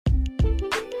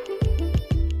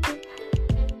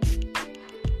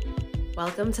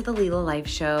Welcome to the Leela Life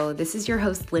Show. This is your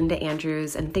host, Linda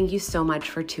Andrews, and thank you so much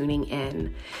for tuning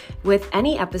in. With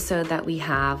any episode that we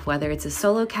have, whether it's a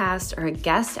solo cast or a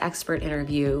guest expert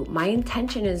interview, my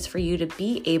intention is for you to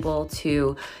be able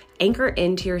to anchor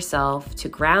into yourself, to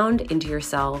ground into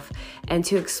yourself, and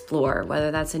to explore,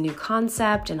 whether that's a new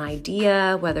concept, an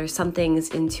idea, whether something's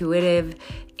intuitive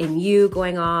in you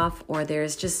going off, or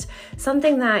there's just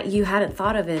something that you hadn't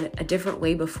thought of in a different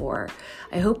way before.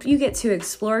 I hope you get to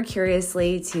explore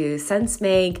curiously, to sense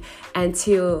make, and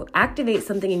to activate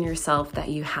something in yourself that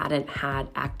you hadn't had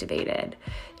activated.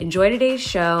 Enjoy today's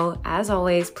show. As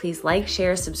always, please like,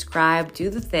 share, subscribe, do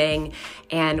the thing,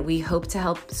 and we hope to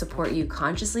help support you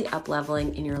consciously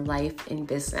up-leveling in your life and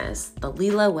business, the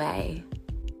Leela way.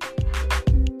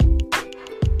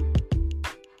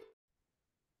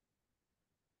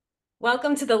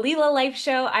 Welcome to the Leela Life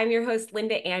Show. I'm your host,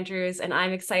 Linda Andrews, and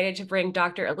I'm excited to bring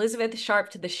Dr. Elizabeth Sharp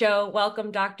to the show.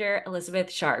 Welcome, Dr. Elizabeth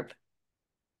Sharp.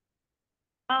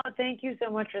 Oh, thank you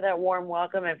so much for that warm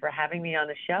welcome and for having me on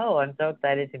the show. I'm so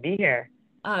excited to be here.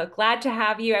 Glad to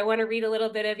have you. I want to read a little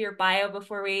bit of your bio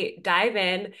before we dive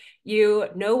in. You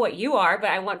know what you are,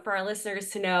 but I want for our listeners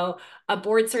to know a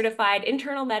board-certified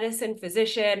internal medicine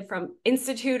physician from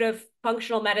Institute of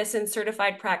Functional Medicine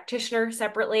certified practitioner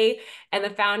separately, and the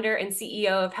founder and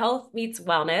CEO of Health Meets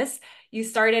Wellness. You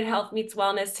started Health Meets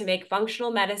Wellness to make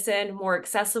functional medicine more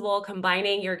accessible,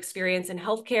 combining your experience in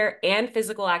healthcare and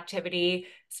physical activity,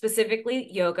 specifically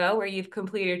yoga, where you've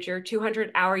completed your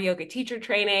 200-hour yoga teacher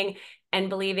training, and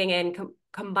believing in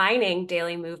combining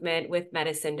daily movement with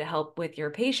medicine to help with your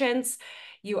patients.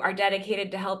 You are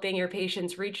dedicated to helping your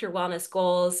patients reach your wellness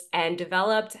goals and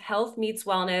developed Health Meets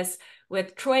Wellness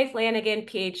with Troy Flanagan,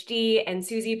 PhD, and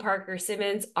Susie Parker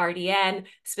Simmons, RDN,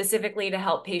 specifically to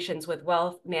help patients with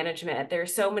wealth management.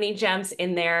 There's so many gems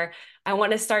in there. I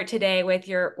want to start today with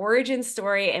your origin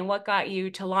story and what got you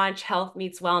to launch Health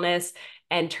Meets Wellness,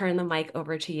 and turn the mic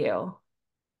over to you.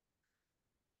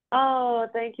 Oh,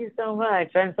 thank you so much.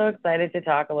 I'm so excited to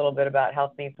talk a little bit about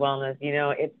Health Meets Wellness.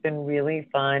 It's been really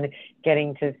fun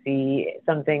getting to see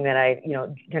something that I,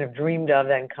 kind of dreamed of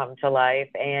then come to life.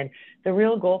 And the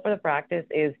real goal for the practice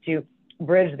is to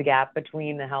bridge the gap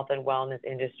between the health and wellness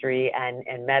industry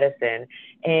and medicine.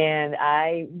 And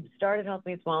I started Health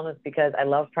Meets Wellness because I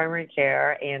love primary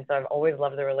care. And so I've always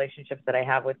loved the relationships that I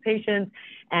have with patients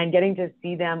and getting to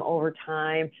see them over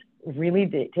time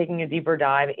really taking a deeper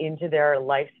dive into their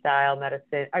lifestyle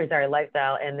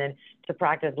and then to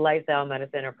practice lifestyle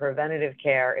medicine or preventative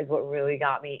care is what really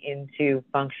got me into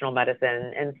functional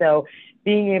medicine. And so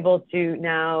being able to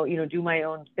now, do my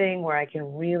own thing where I can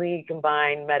really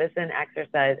combine medicine,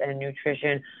 exercise, and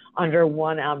nutrition under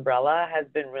one umbrella has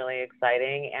been really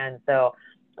exciting. And so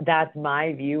that's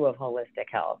my view of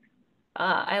holistic health.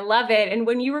 I love it. And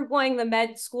when you were going the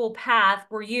med school path,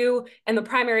 were you and the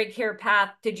primary care path,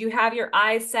 did you have your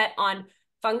eyes set on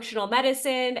functional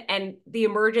medicine and the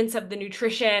emergence of the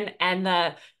nutrition and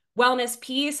the wellness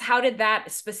piece? How did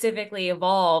that specifically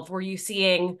evolve? Were you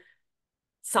seeing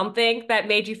something that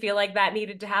made you feel like that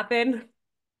needed to happen?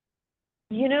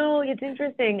 It's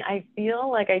interesting. I feel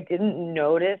like I didn't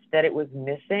notice that it was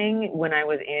missing when I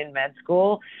was in med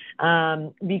school,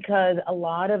 because a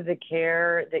lot of the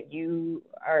care that you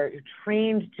are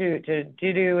trained to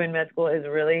do in med school is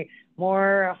really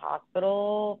more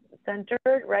hospital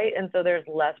centered, right? And so there's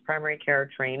less primary care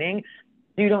training.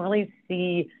 So you don't really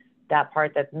see that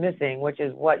part that's missing, which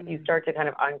is what you start to kind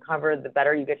of uncover. The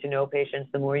better you get to know patients,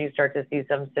 the more you start to see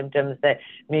some symptoms that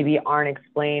maybe aren't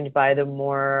explained by the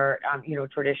more,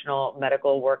 traditional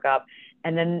medical workup.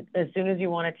 And then as soon as you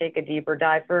want to take a deeper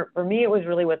dive, for me, it was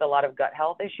really with a lot of gut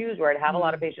health issues where I'd have a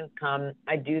lot of patients come.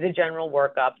 I do the general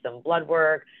workup, some blood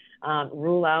work,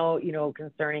 rule out,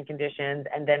 concerning conditions,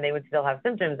 and then they would still have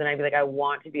symptoms. And I'd be like, I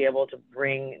want to be able to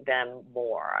bring them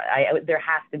more. There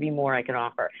has to be more I can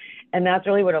offer. And that's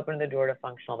really what opened the door to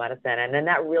functional medicine. And then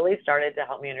that really started to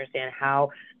help me understand how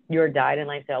your diet and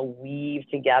lifestyle weave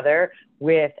together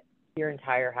with your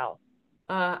entire health.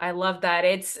 I love that.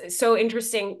 It's so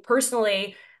interesting.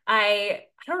 Personally, I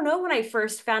don't know when I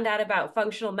first found out about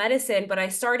functional medicine, but I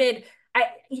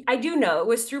I do know it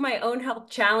was through my own health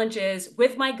challenges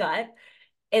with my gut.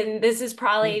 And this is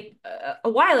probably a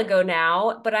while ago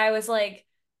now, but I was like,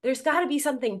 there's got to be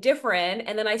something different.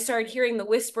 And then I started hearing the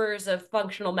whispers of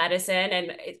functional medicine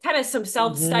and it's kind of some Mm-hmm.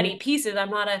 self-study pieces.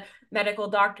 I'm not a medical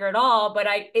doctor at all, but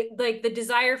like the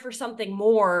desire for something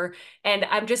more. And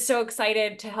I'm just so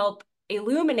excited to help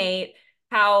illuminate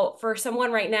how for someone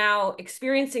right now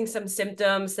experiencing some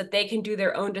symptoms that they can do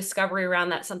their own discovery around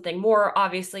that something more.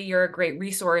 Obviously, you're a great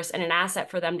resource and an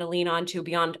asset for them to lean on to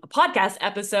beyond a podcast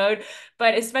episode,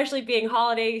 but especially being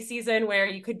holiday season where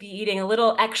you could be eating a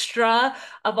little extra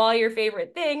of all your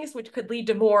favorite things, which could lead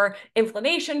to more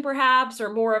inflammation perhaps,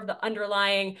 or more of the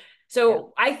underlying. Yeah.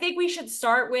 So I think we should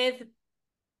start with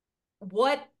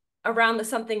what around the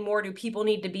something more do people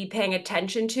need to be paying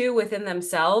attention to within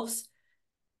themselves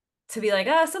to be like,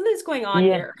 oh, something's going on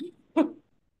Yeah. here.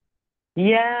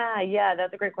 Yeah,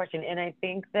 that's a great question. And I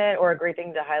think that, or a great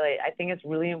thing to highlight, I think it's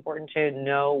really important to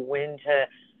know when to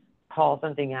call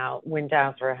something out, when to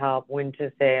ask for help, when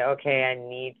to say, okay, I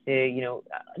need to,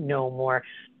 know more.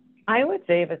 I would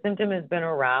say if a symptom has been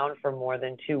around for more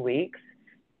than 2 weeks,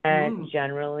 and Mm.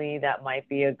 generally that might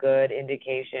be a good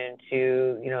indication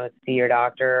to, see your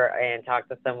doctor and talk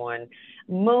to someone.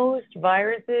 Most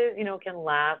viruses, can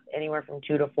last anywhere from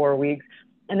 2 to 4 weeks,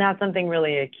 and that's something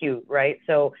really acute, right?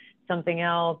 So something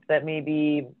else that may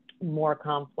be more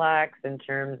complex in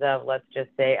terms of, let's just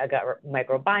say, a gut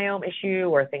microbiome issue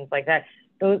or things like that.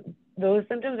 Those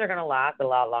symptoms are going to last a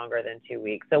lot longer than 2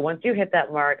 weeks. So once you hit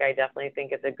that mark, I definitely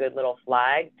think it's a good little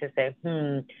flag to say,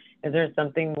 is there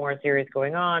something more serious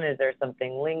going on? Is there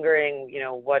something lingering?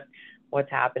 What's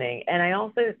happening? And I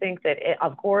also think that,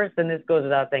 of course, and this goes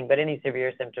without saying, but any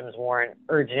severe symptoms warrant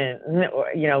urgent,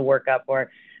 workup,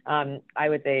 or I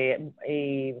would say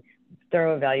a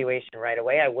thorough evaluation right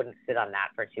away. I wouldn't sit on that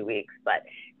for 2 weeks, but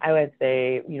I would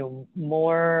say,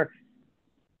 more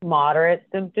moderate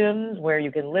symptoms where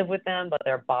you can live with them, but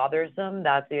they're bothersome.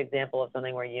 That's the example of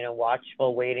something where,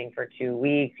 watchful waiting for 2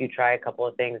 weeks. You try a couple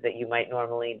of things that you might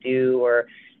normally do or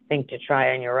think to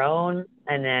try on your own.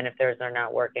 And then if those are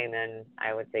not working, then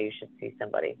I would say you should see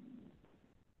somebody.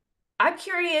 I'm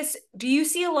curious, do you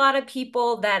see a lot of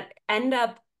people that end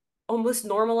up almost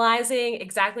normalizing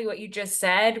exactly what you just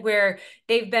said, where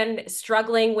they've been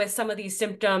struggling with some of these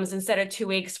symptoms instead of 2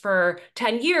 weeks for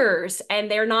 10 years,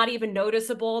 and they're not even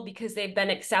noticeable because they've been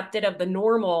accepted of the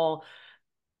normal?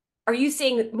 Are you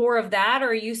seeing more of that? Or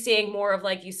are you seeing more of,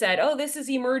 like you said, oh, this is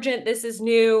emergent, this is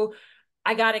new,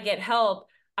 I got to get help?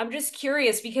 I'm just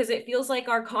curious because it feels like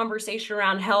our conversation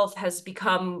around health has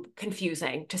become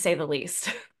confusing, to say the least.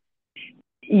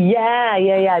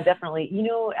 Yeah, definitely.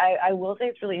 I will say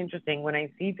it's really interesting when I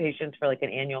see patients for like an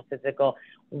annual physical.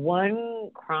 One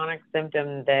chronic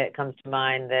symptom that comes to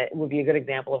mind that would be a good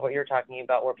example of what you're talking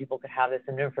about, where people could have this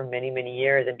symptom for many, many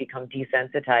years and become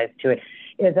desensitized to it,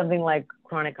 is something like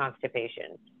chronic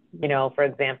constipation. For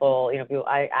example, people,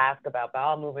 I ask about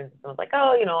bowel movements, and someone's like,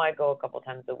 oh, I go a couple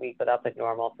times a week, but that's like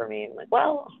normal for me. I'm like,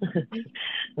 well,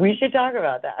 we should talk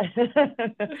about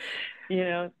that.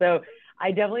 So I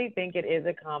definitely think it is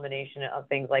a combination of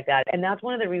things like that. And that's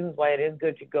one of the reasons why it is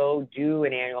good to go do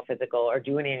an annual physical or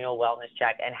do an annual wellness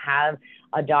check and have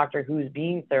a doctor who's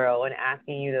being thorough and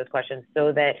asking you those questions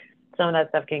so that some of that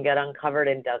stuff can get uncovered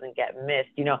and doesn't get missed.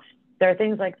 There are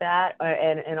things like that.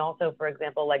 And also, for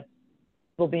example, like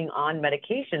people being on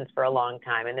medications for a long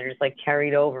time and they're just like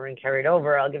carried over and carried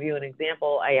over. I'll give you an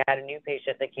example. I had a new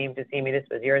patient that came to see me, this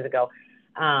was years ago,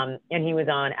 and he was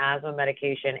on asthma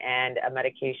medication and a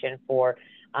medication for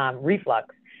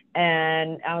reflux.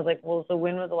 And I was like, well, so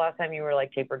when was the last time you were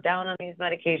like tapered down on these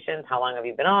medications? How long have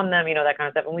you been on them? That kind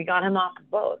of stuff. And we got him off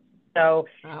of both. So,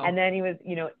 and Wow. then he was,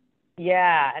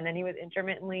 yeah, and then he was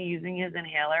intermittently using his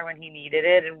inhaler when he needed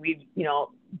it, and we,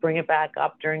 bring it back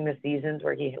up during the seasons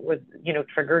where he was,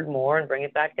 triggered more and bring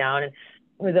it back down. And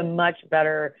it was a much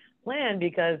better plan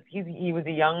because he was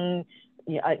a young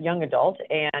adult,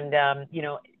 and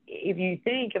if you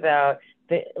think about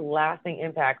the lasting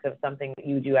impacts of something that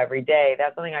you do every day,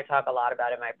 that's something I talk a lot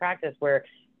about in my practice, where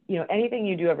anything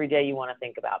you do every day you want to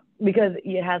think about because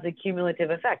it has a cumulative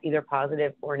effect, either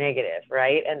positive or negative,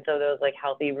 right? And so those like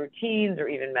healthy routines or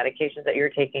even medications that you're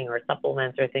taking or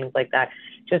supplements or things like that,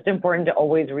 just important to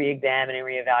always re-examine and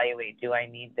reevaluate. Do I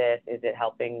need this? Is it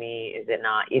helping me? Is it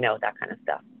not? That kind of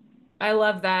stuff. I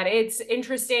love that. It's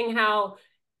interesting how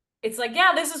it's like,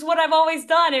 yeah, this is what I've always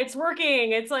done. It's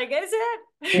working. It's like, is it?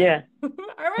 Yeah.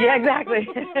 Yeah, exactly.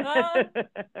 Uh,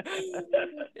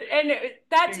 and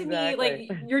that to me, like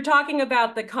Exactly. you're talking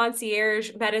about the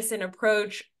concierge medicine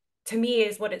approach, to me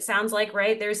is what it sounds like,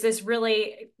 right? There's this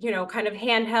really, kind of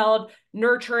handheld,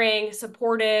 nurturing,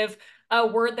 supportive, a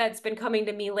word that's been coming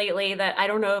to me lately that I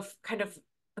don't know if kind of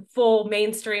the full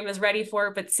mainstream is ready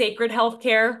for, but sacred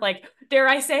healthcare, like dare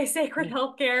I say sacred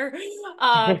healthcare.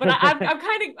 But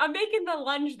I'm making the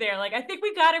lunge there. Like I think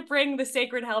we got to bring the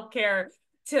sacred healthcare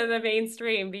to the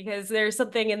mainstream because there's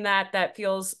something in that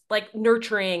feels like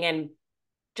nurturing and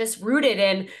just rooted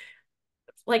in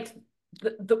like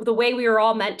the way we were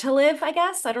all meant to live, I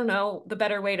guess. I don't know the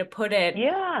better way to put it.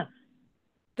 Yeah,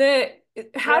 The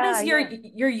how yeah, does yeah.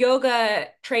 your yoga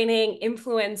training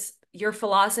influence your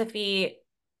philosophy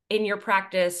in your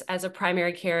practice as a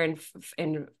primary care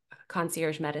and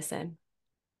concierge medicine?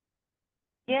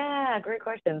 Yeah, great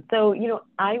question. So,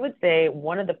 I would say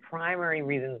one of the primary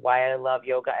reasons why I love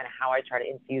yoga and how I try to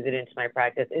infuse it into my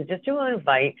practice is just to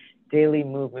invite daily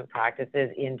movement practices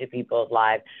into people's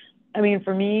lives. I mean,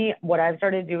 for me, what I've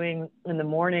started doing in the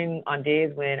morning on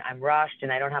days when I'm rushed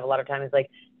and I don't have a lot of time is like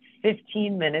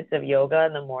 15 minutes of yoga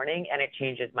in the morning and it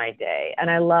changes my day.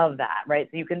 And I love that, right?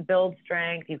 So you can build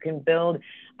strength,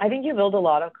 I think you build a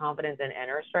lot of confidence and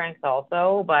inner strength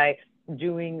also by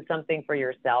doing something for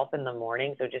yourself in the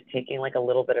morning. So just taking like a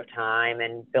little bit of time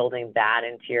and building that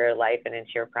into your life and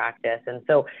into your practice. And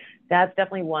so that's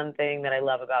definitely one thing that I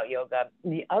love about yoga.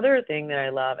 The other thing that I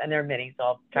love, and there are many, so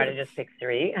I'll try to just pick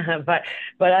three, but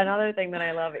another thing that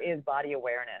I love is body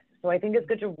awareness. So I think it's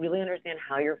good to really understand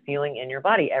how you're feeling in your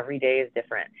body. Every day is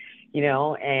different,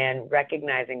 and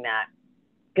recognizing that,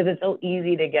 because it's so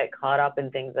easy to get caught up in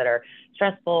things that are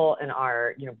stressful and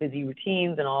our busy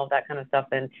routines and all of that kind of stuff,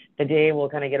 and the day will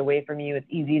kind of get away from you. It's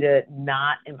easy to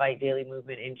not invite daily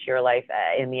movement into your life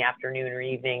in the afternoon or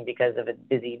evening because of a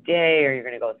busy day, or you're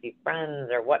going to go see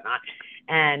friends or whatnot.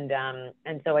 And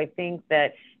so I think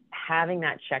that having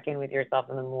that check-in with yourself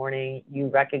in the morning, you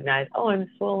recognize, oh, I'm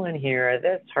swollen here,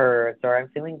 this hurts, or I'm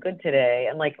feeling good today,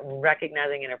 and like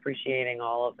recognizing and appreciating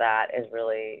all of that is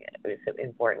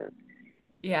important.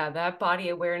 Yeah, that body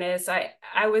awareness.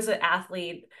 I was an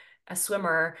athlete, a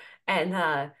swimmer, and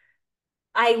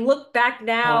I look back Huh.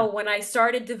 now when I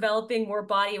started developing more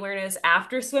body awareness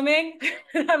after swimming.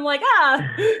 And I'm like,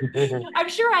 I'm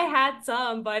sure I had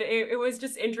some, but it was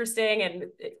just interesting. And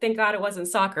thank God it wasn't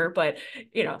soccer, but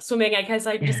swimming, I guess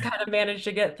I just kind of managed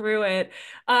to get through it.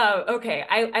 Okay,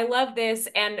 I love this.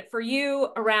 And for you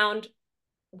around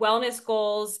wellness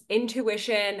goals,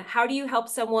 intuition, how do you help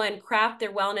someone craft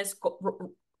their wellness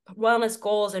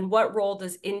goals, and what role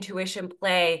does intuition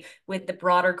play with the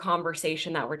broader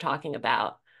conversation that we're talking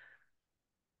about?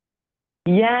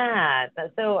 Yeah.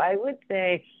 So I would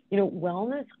say,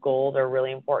 wellness goals are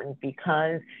really important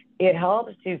because it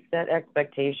helps to set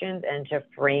expectations and to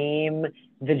frame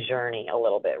the journey a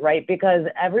little bit, right? Because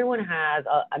everyone has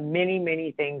many,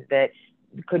 many things that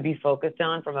could be focused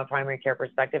on from a primary care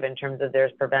perspective in terms of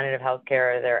there's preventative health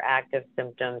care, their active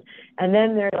symptoms, and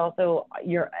then there's also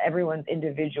everyone's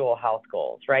individual health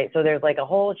goals, right? So there's like a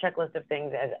whole checklist of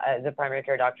things as a primary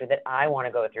care doctor that I want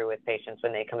to go through with patients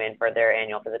when they come in for their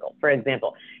annual physical. For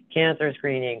example, cancer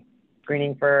screening,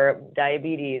 screening for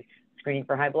diabetes, screening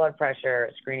for high blood pressure,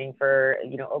 screening for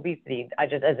obesity. I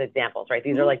just as examples, right?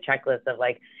 These are like checklists of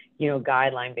like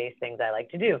guideline based things I like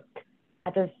to do.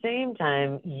 At the same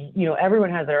time, everyone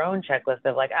has their own checklist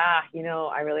of like, I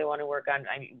really want to work on,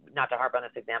 I mean, not to harp on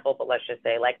this example, but let's just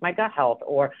say like my gut health,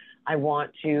 or I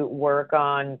want to work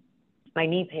on my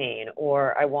knee pain,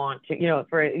 or I want to,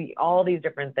 for all these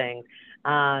different things.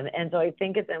 And so I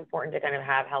think it's important to kind of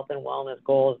have health and wellness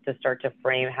goals to start to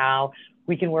frame how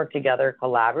we can work together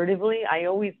collaboratively. I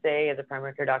always say as a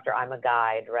primary care doctor, I'm a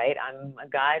guide, right? I'm a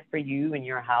guide for you and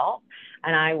your health,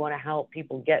 and I want to help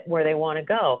people get where they want to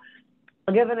go.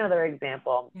 I'll give another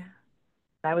example. Yeah.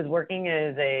 I was working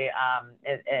as a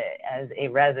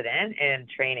resident in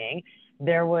training.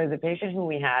 There was a patient who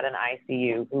we had in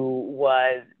ICU who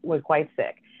was quite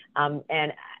sick,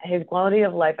 and his quality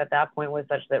of life at that point was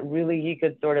such that really he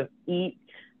could sort of eat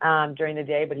during the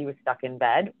day, but he was stuck in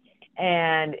bed,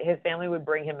 and his family would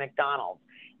bring him McDonald's.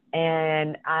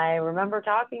 And I remember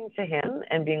talking to him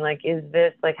and being like, is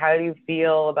this like, how do you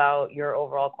feel about your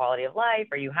overall quality of life?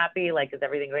 Are you happy? Like, is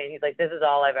everything great? And he's like, this is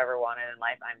all I've ever wanted in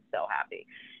life. I'm so happy.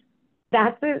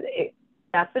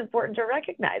 That's important to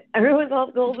recognize. Everyone's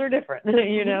health goals are different,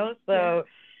 Yeah. So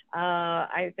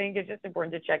I think it's just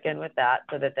important to check in with that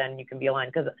so that then you can be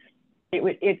aligned, because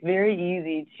it's very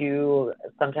easy to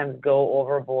sometimes go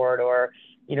overboard or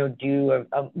do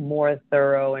a more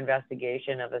thorough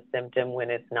investigation of a symptom when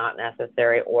it's not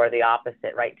necessary, or the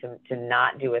opposite, right? To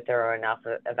not do a thorough enough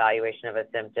evaluation of a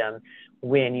symptom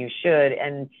when you should.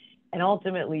 And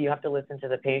ultimately you have to listen to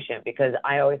the patient, because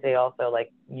I always say also,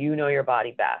 like, your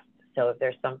body best. So if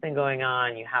there's something going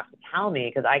on, you have to tell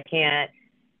me, because I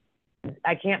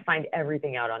can't find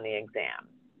everything out on the exam,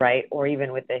 right? Or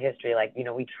even with the history, like,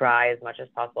 we try as much as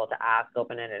possible to ask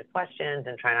open-ended questions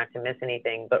and try not to miss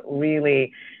anything, but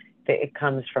really it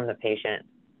comes from the patient.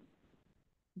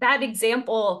 That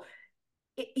example,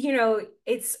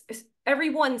 it's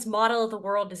everyone's model of the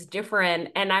world is different.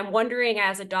 And I'm wondering,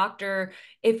 as a doctor,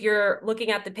 if you're looking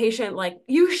at the patient like,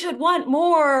 you should want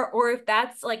more, or if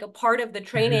that's like a part of the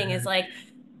training is like,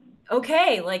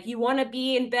 okay, like you want to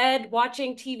be in bed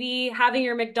watching TV, having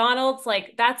your McDonald's,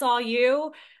 like that's all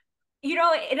you.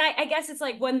 And I guess it's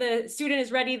like when the student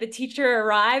is ready, the teacher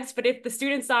arrives. But if the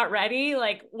student's not ready,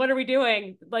 like, what are we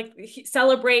doing? Like,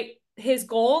 celebrate his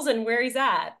goals and where he's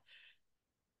at.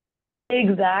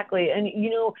 Exactly. And,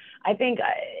 I think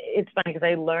it's funny because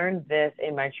I learned this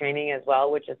in my training as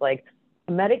well, which is like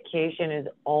medication is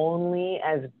only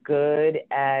as good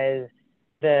as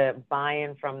the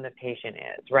buy-in from the patient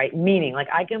is, right? Meaning, like,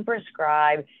 I can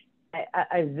prescribe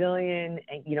a zillion,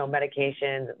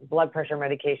 medications, blood pressure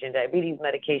medication, diabetes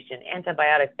medication,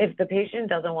 antibiotics. If the patient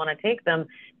doesn't want to take them,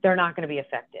 they're not going to be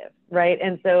effective, right?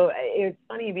 And so it's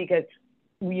funny because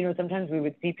sometimes we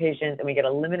would see patients and we get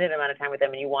a limited amount of time with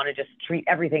them, and you want to just treat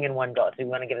everything in one go. So you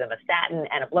want to give them a statin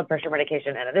and a blood pressure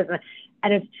medication and a this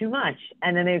and it's too much.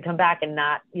 And then they would come back and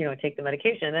not, take the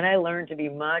medication. And then I learned to be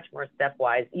much more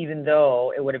stepwise, even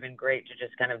though it would have been great to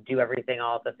just kind of do everything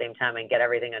all at the same time and get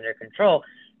everything under control,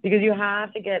 because you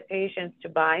have to get patients to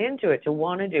buy into it, to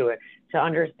want to do it, to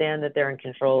understand that they're in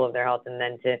control of their health, and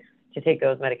then to take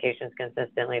those medications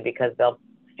consistently because they'll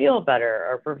feel better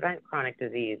or prevent chronic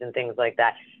disease and things like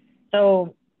that.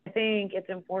 So I think it's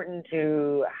important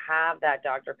to have that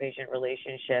doctor-patient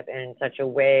relationship in such a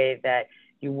way that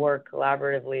you work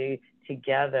collaboratively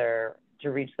together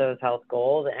to reach those health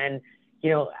goals. And,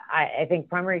 I think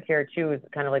primary care too is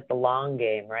kind of like the long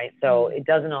game, right? So it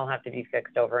doesn't all have to be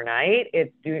fixed overnight.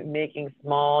 It's making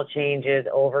small changes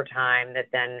over time that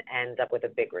then ends up with a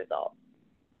big result.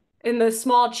 In the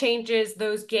small changes,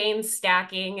 those gains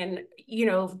stacking, and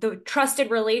the trusted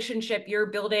relationship you're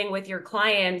building with your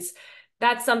clients,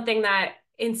 that's something that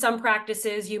in some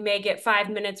practices you may get 5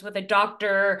 minutes with a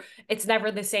doctor, it's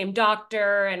never the same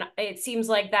doctor, and it seems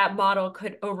like that model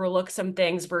could overlook some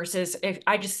things. Versus, if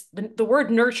I just the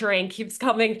word nurturing keeps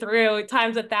coming through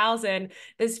times 1,000,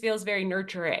 this feels very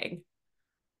nurturing.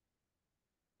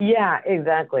 Yeah,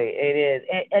 exactly. It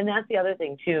is. And that's the other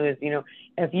thing too is,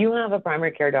 if you have a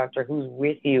primary care doctor who's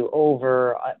with you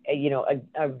over,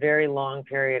 a very long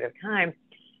period of time,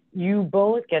 you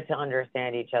both get to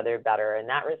understand each other better. In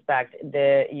that respect,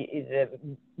 the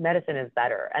medicine is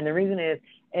better. And the reason is,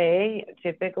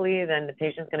 typically then the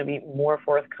patient's going to be more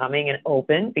forthcoming and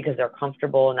open because they're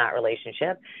comfortable in that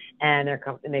relationship, and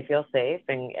and they feel safe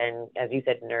and as you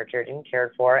said, nurtured and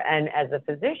cared for. And as a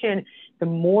physician, the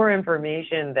more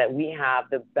information that we have,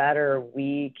 the better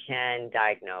we can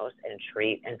diagnose and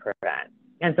treat and prevent.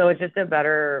 And so it's just a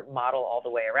better model all the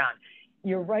way around.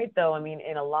 You're right, though. I mean,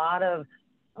 in a lot of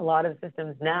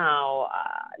systems now,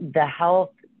 the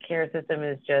health care system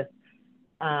is just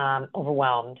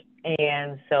overwhelmed.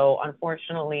 And so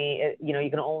unfortunately, you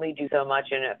can only do so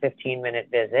much in a 15-minute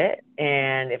visit.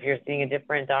 And if you're seeing a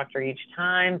different doctor each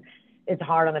time, it's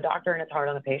hard on the doctor and it's hard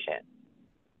on the patient.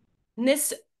 In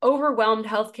this overwhelmed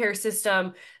healthcare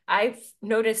system, I've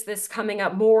noticed this coming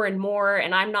up more and more,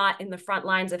 and I'm not in the front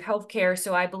lines of healthcare,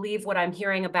 so I believe what I'm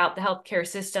hearing about the healthcare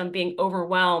system being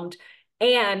overwhelmed,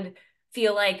 and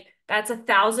feel like that's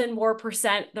 1,000 more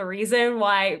percent the reason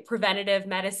why preventative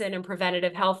medicine and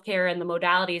preventative healthcare and the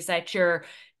modalities that you're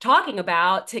talking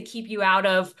about to keep you out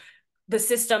of the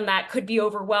system that could be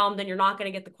overwhelmed and you're not going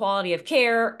to get the quality of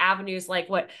care, avenues like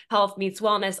what Health Meets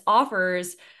Wellness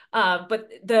offers. But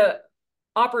the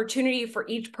opportunity for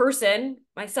each person,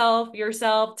 myself,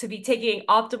 yourself, to be taking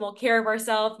optimal care of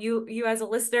ourselves, you as a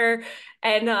listener.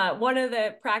 And one of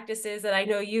the practices that I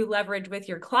know you leverage with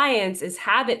your clients is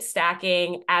habit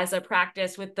stacking as a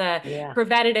practice with the Yeah.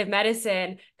 preventative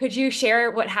medicine. Could you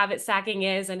share what habit stacking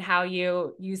is and how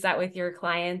you use that with your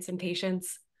clients and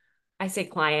patients? I say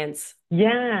clients.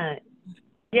 Yeah.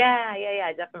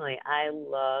 Yeah, definitely. I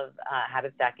love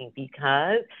habit stacking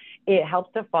because it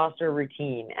helps to foster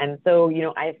routine. And so,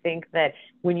 I think that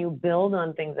when you build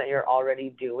on things that you're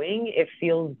already doing, it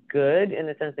feels good in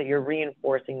the sense that you're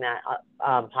reinforcing that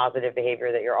positive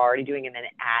behavior that you're already doing and then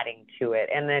adding to it.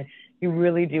 And then you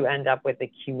really do end up with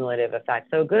a cumulative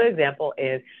effect. So a good example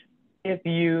is if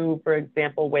you, for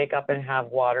example, wake up and have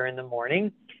water in the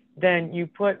morning, then you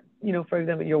put, for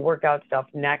example, your workout stuff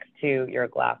next to your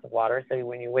glass of water. So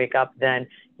when you wake up, then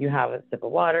you have a sip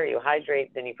of water, you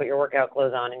hydrate, then you put your workout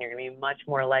clothes on, and you're going to be much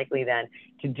more likely then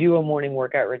to do a morning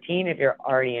workout routine if you're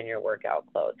already in your workout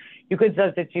clothes. You could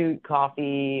substitute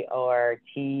coffee or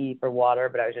tea for water,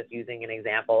 but I was just using an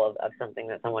example of something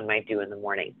that someone might do in the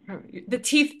morning. The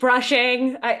teeth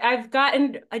brushing. I've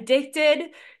gotten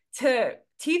addicted to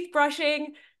teeth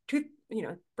brushing,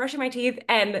 brushing my teeth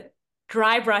and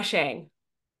dry brushing.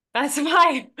 That's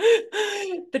my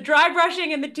the dry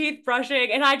brushing and the teeth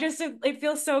brushing. And I just it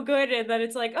feels so good. And then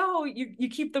it's like, oh, you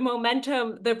keep the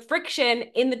momentum, the friction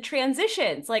in the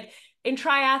transitions. Like in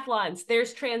triathlons,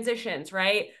 there's transitions,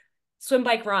 right? Swim,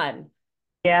 bike, run.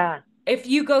 Yeah. If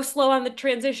you go slow on the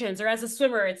transitions, or as a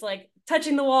swimmer, it's like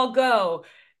touching the wall, go.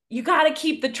 You got to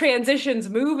keep the transitions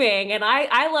moving. And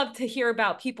I love to hear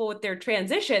about people with their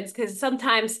transitions because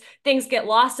sometimes things get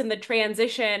lost in the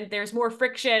transition. There's more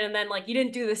friction. And then, like, you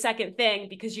didn't do the second thing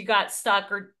because you got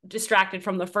stuck or distracted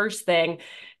from the first thing.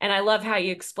 And I love how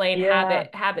you explain Yeah.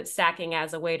 habit stacking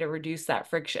as a way to reduce that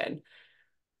friction.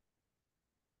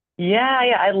 Yeah,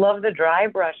 yeah, I love the dry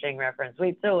brushing reference.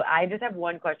 Wait, so I just have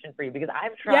one question for you because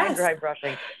I've tried Yes. dry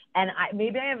brushing and I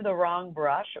maybe I have the wrong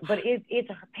brush, but it's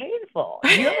painful.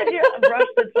 Do you have a brush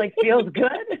that's like feels good?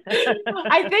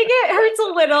 I think it hurts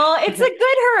a little. It's a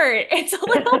good hurt. It's a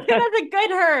little bit of a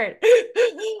good hurt.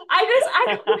 I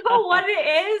don't know what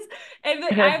it is. And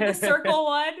I have the circle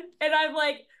one, and I'm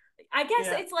like, I guess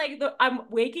Yeah. it's like I'm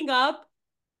waking up.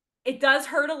 It does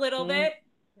hurt a little Mm. bit.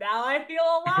 Now I feel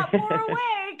a lot more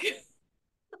awake.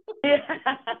 Yeah.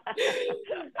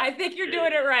 I think you're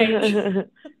doing it right.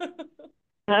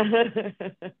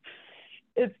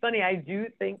 It's funny. I do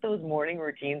think those morning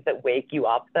routines that wake you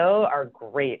up though are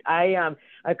great. I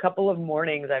a couple of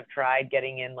mornings I've tried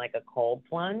getting in like a cold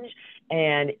plunge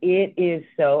and it is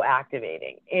so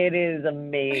activating. It is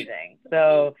amazing.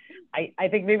 So I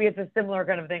think maybe it's a similar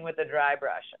kind of thing with the dry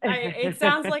brush. It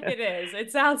sounds like it is.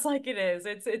 It sounds like it is.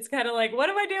 It's kind of like, what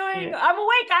am I doing? Yeah. I'm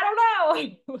awake. I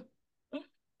don't know.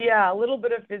 Yeah, a little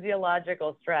bit of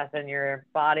physiological stress and your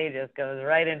body just goes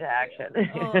right into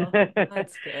Oh, action.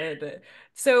 that's good.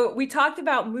 So we talked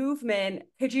about movement.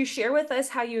 Could you share with us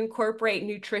how you incorporate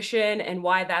nutrition and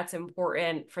why that's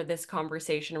important for this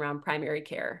conversation around primary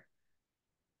care?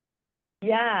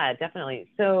 Yeah,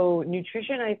 definitely. So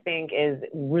nutrition, I think, is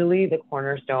really the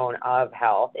cornerstone of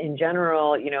health. In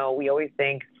general, we always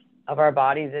think of our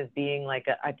bodies as being like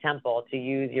a temple, to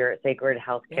use your sacred Yeah,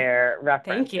 healthcare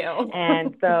reference. thank you.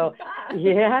 And so,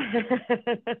 yeah.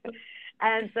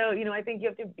 And so, I think you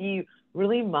have to be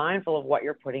really mindful of what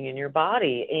you're putting in your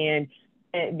body.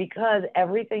 And because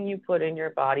everything you put in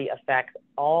your body affects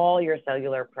all your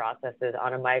cellular processes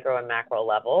on a micro and macro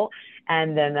level,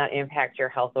 and then that impacts your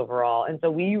health overall. And so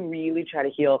we really try to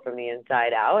heal from the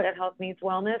inside out at Health Meets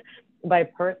Wellness by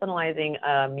personalizing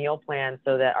a meal plan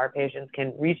so that our patients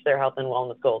can reach their health and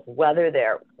wellness goals, whether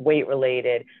they're weight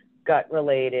related, gut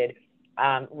related,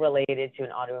 related to an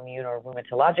autoimmune or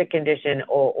rheumatologic condition,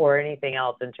 or anything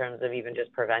else in terms of even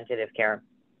just preventative care.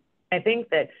 I think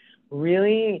that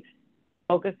really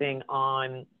focusing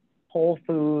on whole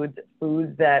foods,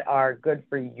 foods that are good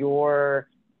for your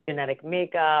genetic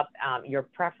makeup, your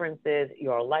preferences,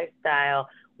 your lifestyle,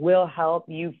 will help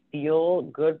you feel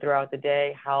good throughout the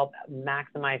day, help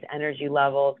maximize energy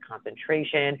levels,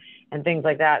 concentration, and things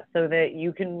like that so that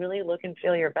you can really look and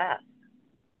feel your best.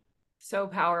 So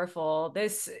powerful.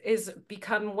 This is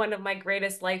become one of my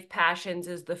greatest life passions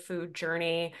is the food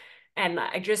journey. And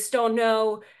I just don't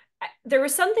know. There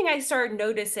was something I started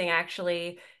noticing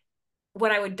actually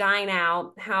when I would dine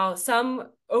out, how some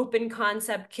open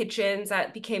concept kitchens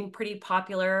that became pretty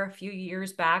popular a few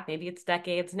years back, maybe it's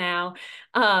decades now.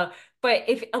 But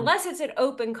if unless it's an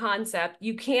open concept,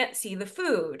 you can't see the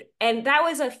food. And that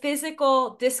was a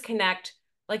physical disconnect.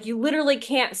 Like you literally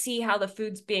can't see how the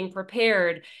food's being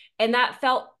prepared. And that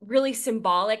felt really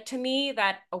symbolic to me,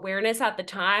 that awareness at the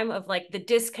time of like the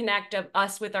disconnect of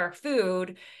us with our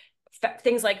food,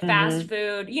 things like fast Mm-hmm.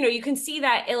 food, you can see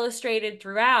that illustrated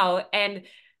throughout. And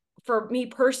for me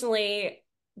personally,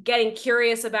 getting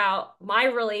curious about my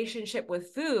relationship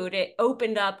with food, it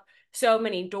opened up so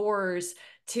many doors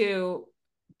to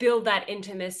build that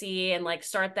intimacy and like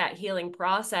start that healing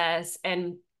process.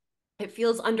 And it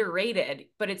feels underrated,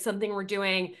 but it's something we're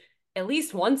doing at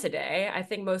least once a day. I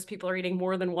think most people are eating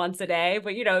more than once a day,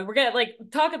 but we're gonna like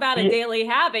talk about a Yeah, daily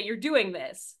habit. You're doing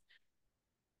this.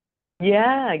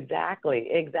 yeah, exactly,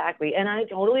 exactly. And I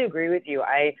totally agree with you.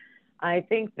 I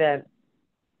think that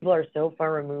people are so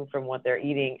far removed from what they're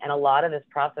eating, and a lot of this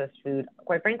processed food,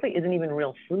 quite frankly, isn't even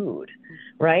real food,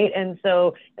 right? And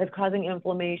so it's causing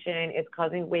inflammation, it's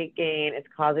causing weight gain, it's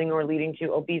causing or leading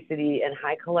to obesity and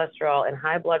high cholesterol and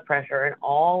high blood pressure and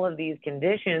all of these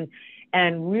conditions.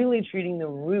 And really treating the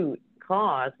root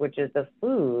cause, which is the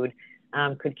food,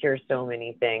 could cure so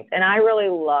many things. And I really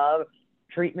love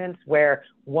treatments where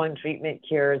one treatment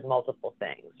cures multiple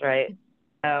things, right?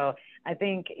 So I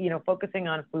think, focusing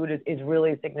on food is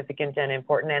really significant and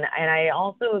important. And I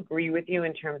also agree with you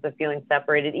in terms of feeling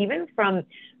separated, even from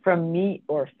meat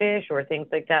or fish or things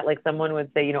like that. Like someone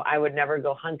would say, I would never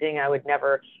go hunting, I would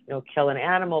never, kill an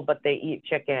animal, but they eat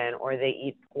chicken or they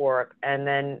eat pork. And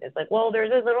then it's like, well,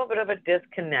 there's a little bit of a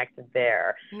disconnect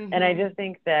there. And I Mm-hmm. just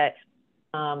think that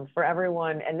for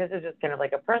everyone, and this is just kind of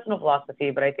like a personal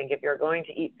philosophy, but I think if you're going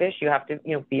to eat fish, you have to,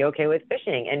 be okay with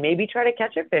fishing and maybe try to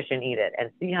catch a fish and eat it and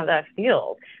see how that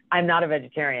feels. I'm not a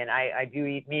vegetarian. I do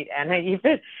eat meat and I eat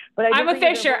fish, but I I'm just a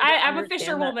think it's fisher. important to I'm a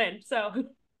understand that. fisherwoman, so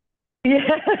Yeah,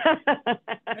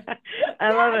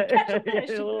 I love Dad, catch a it.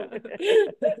 Yeah, a little fish.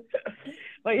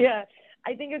 but yeah,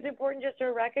 I think it's important just to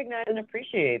recognize and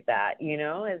appreciate that,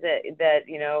 is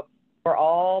that, we're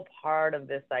all part of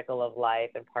this cycle of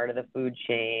life and part of the food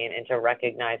chain, and to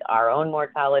recognize our own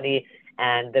mortality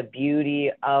and the beauty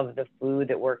of the food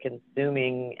that we're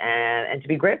consuming, and to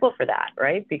be grateful for that,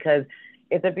 right? Because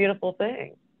it's a beautiful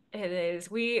thing. It is.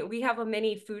 We have a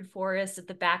mini food forest at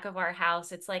the back of our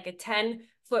house. It's like a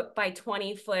 10-foot by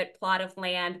 20-foot plot of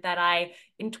land that I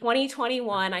in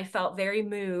 2021 I felt very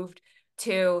moved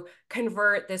to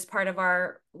convert this part of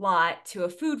our lot to a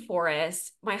food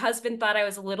forest. My husband thought I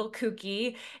was a little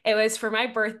kooky. It was for my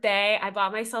birthday. I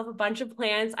bought myself a bunch of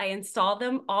plants. I installed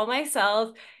them all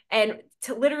myself. And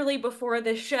to literally before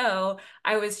the show,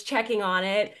 I was checking on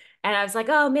it and I was like,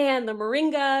 oh man, the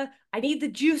moringa, I need to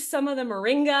juice some of the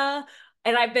moringa.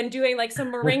 And I've been doing like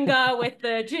some moringa with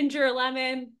the ginger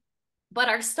lemon. But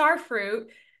our star fruit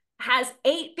has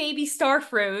 8 baby star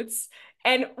fruits.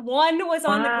 And one was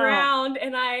on the Wow. ground,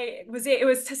 and it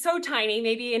was so tiny,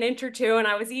 maybe an inch or two, and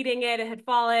I was eating it. It had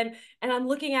fallen, and I'm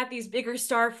looking at these bigger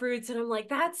star fruits, and I'm like,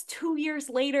 that's 2 years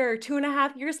later,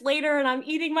 2.5 years later, and I'm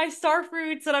eating my star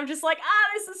fruits, and I'm just like,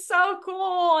 this is so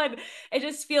cool. And it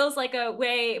just feels like a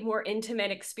way more intimate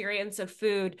experience of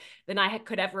food than I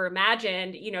could ever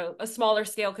imagine. A smaller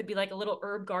scale could be like a little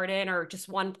herb garden or just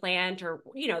one plant, or,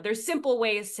 there's simple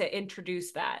ways to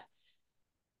introduce that.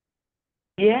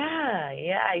 Yeah,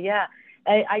 yeah, yeah.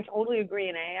 I totally agree.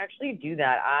 And I actually do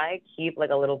that. I keep like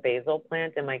a little basil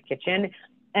plant in my kitchen.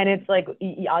 And it's like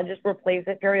I'll just replace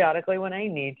it periodically when I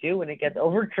need to, when it gets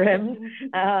over trimmed.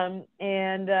 And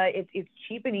it's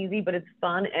cheap and easy, but it's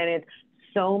fun, and it's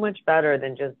so much better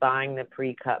than just buying the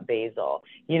pre-cut basil,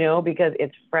 because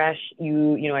it's fresh.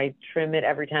 I trim it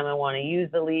every time I want to use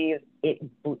the leaves.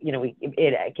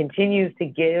 It continues to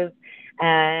give,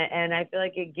 and I feel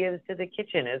like it gives to the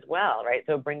kitchen as well, right?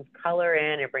 So it brings color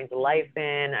in, it brings life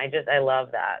in. I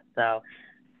love that. So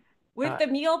With uh, the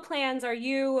meal plans,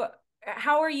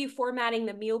 how are you formatting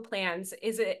the meal plans?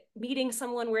 Is it meeting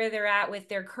someone where they're at with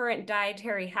their current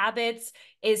dietary habits?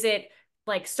 Is it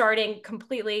like starting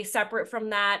completely separate from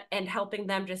that and helping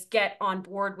them just get on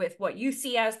board with what you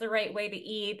see as the right way to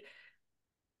eat?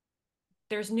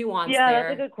 There's nuance yeah, that's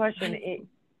a there. good question.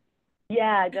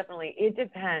 Yeah, definitely. It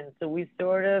depends. So we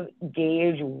sort of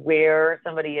gauge where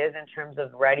somebody is in terms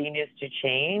of readiness to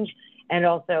change, and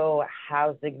also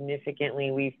how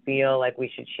significantly we feel like we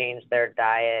should change their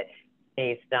diet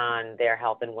based on their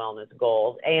health and wellness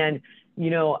goals. And,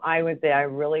 I would say I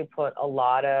really put a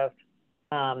lot of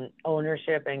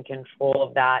ownership and control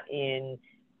of that in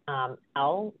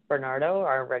Elle Bernardo,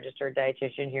 our registered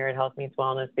dietitian here at Health Meets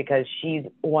Wellness, because she's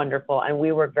wonderful and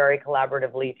we work very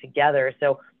collaboratively together.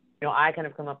 So, I kind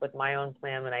of come up with my own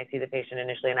plan when I see the patient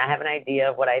initially, and I have an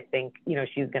idea of what I think,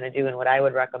 she's going to do and what I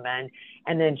would recommend.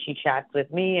 And then she chats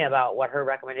with me about what her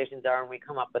recommendations are, and we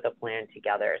come up with a plan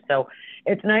together. So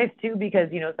it's nice too, because,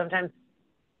 sometimes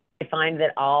I find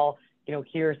that I'll,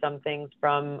 hear some things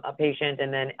from a patient,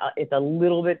 and then it's a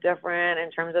little bit different in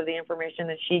terms of the information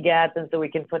that she gets. And so we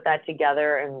can put that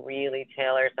together and really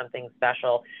tailor something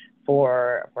special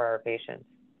for our patients.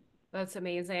 That's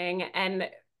amazing. And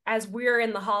as we're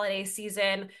in the holiday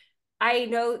season, I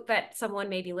know that someone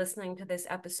may be listening to this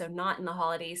episode not in the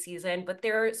holiday season, but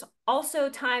there's also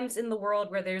times in the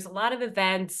world where there's a lot of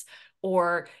events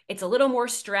or it's a little more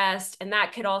stressed. And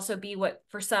that could also be what,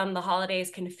 for some, the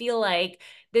holidays can feel like.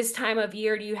 This time of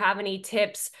year, do you have any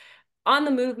tips on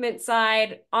the movement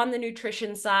side, on the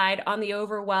nutrition side, on the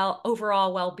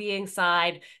overall well-being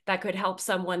side that could help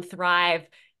someone thrive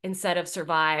instead of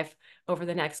survive over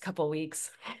the next couple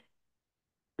weeks?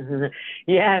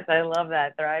 Yes, I love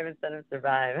that. Thrive instead of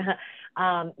survive.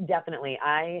 Definitely.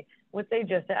 I would say,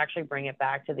 just to actually bring it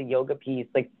back to the yoga piece,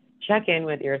 like check in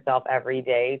with yourself every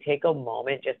day. Take a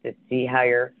moment just to see how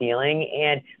you're feeling.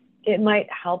 And it might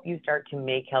help you start to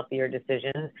make healthier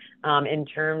decisions in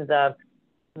terms of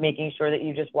making sure that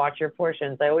you just watch your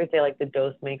portions. I always say like the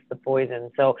dose makes the poison.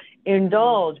 So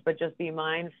indulge, but just be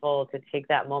mindful to take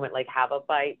that moment, like have a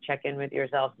bite, check in with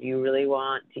yourself. Do you really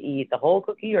want to eat the whole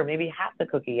cookie or maybe half the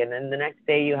cookie? And then the next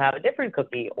day you have a different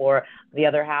cookie or the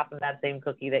other half of that same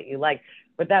cookie that you like.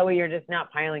 But that way you're just not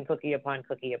piling cookie upon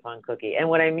cookie upon cookie. And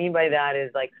what I mean by that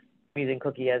is like using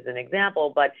cookie as an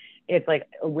example, but it's like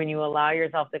when you allow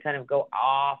yourself to kind of go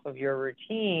off of your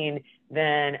routine,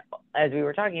 then as we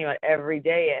were talking about, every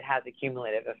day it has a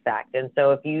cumulative effect. And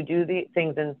so if you do the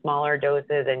things in smaller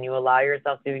doses and you allow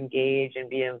yourself to engage and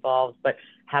be involved, but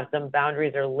have some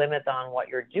boundaries or limits on what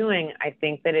you're doing, I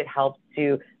think that it helps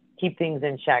to keep things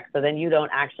in check. So then you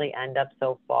don't actually end up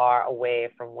so far away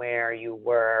from where you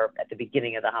were at the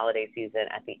beginning of the holiday season,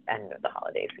 at the end of the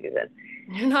holiday season.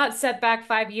 You're not set back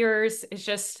 5 years, it's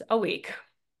just a week.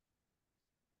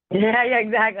 Yeah, yeah,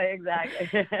 exactly,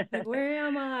 exactly. Like, where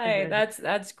am I?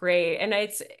 That's great. And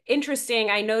it's interesting.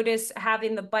 I notice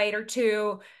having the bite or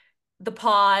two, the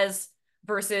pause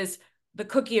versus the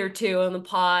cookie or two and the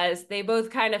pause. They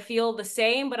both kind of feel the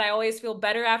same, but I always feel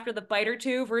better after the bite or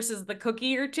two versus the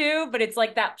cookie or two. But it's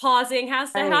like that pausing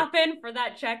has to Right. happen for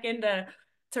that check-in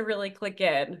to really click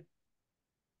in.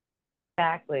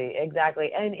 Exactly,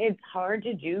 exactly. And it's hard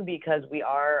to do because we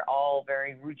are all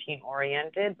very routine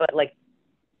oriented, but like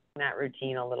that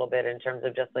routine a little bit in terms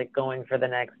of just like going for the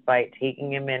next bite,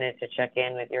 taking a minute to check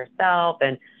in with yourself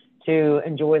and to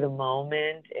enjoy the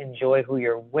moment, enjoy who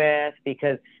you're with,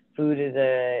 because food is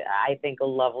I think, a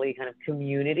lovely kind of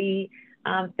community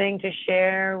thing to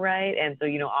share, right? And so,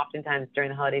 oftentimes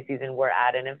during the holiday season, we're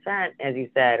at an event, as you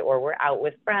said, or we're out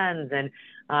with friends, and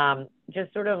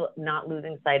just sort of not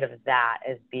losing sight of that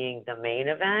as being the main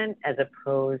event, as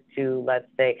opposed to, let's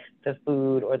say, the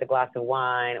food or the glass of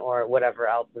wine or whatever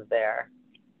else is there.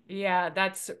 Yeah,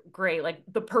 that's great. Like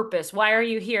the purpose. Why are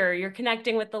you here? You're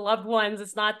connecting with the loved ones.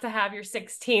 It's not to have your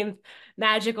 16th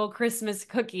magical Christmas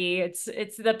cookie. It's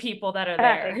the people that are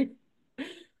there. Oh,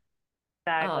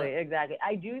 Exactly, exactly.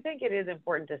 I do think it is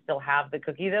important to still have the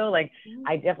cookie though. Like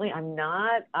I'm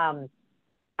not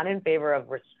in favor of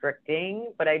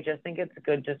restricting, but I just think it's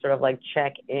good to sort of like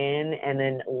check in and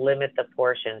then limit the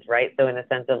portions, right? So in the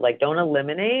sense of like don't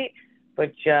eliminate,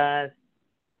 but just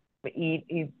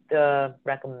eat the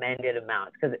recommended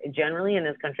amounts, because generally in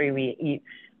this country we eat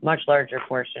much larger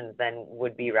portions than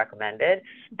would be recommended.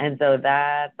 And so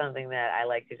that's something that I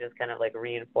like to just kind of like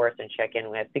reinforce and check in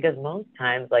with, because most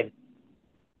times like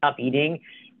stop eating,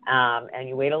 and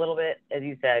you wait a little bit, as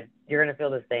you said, you're going to feel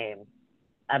the same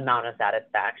amount of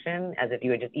satisfaction as if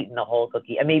you had just eaten the whole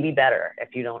cookie, and maybe better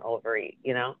if you don't overeat,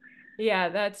 you know? yeah,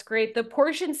 that's great. The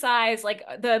portion size, like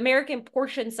the American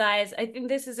portion size, I think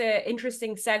this is an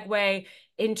interesting segue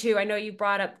into, I know you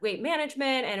brought up weight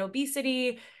management and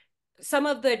obesity, some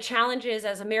of the challenges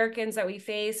as Americans that we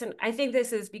face. And I think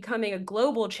this is becoming a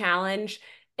global challenge.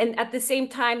 And at the same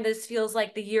time, this feels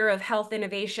like the year of health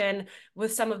innovation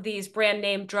with some of these brand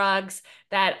name drugs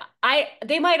that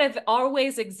they might have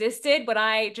always existed, but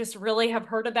I just really have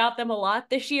heard about them a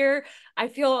lot this year. I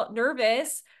feel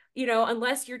nervous,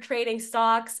 unless you're trading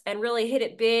stocks and really hit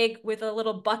it big with a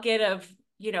little bucket of,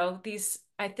 these,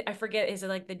 I forget, is it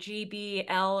like the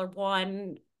GBL or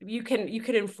one? You can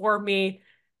inform me.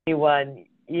 One,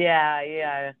 yeah,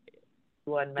 yeah,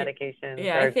 one Yeah, medications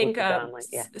yeah, I or think glucagon, like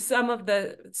yeah. some of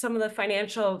the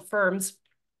financial firms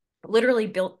literally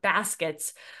built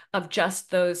baskets of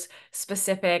just those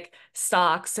specific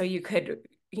stocks so you could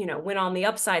win on the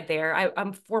upside there.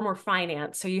 I'm former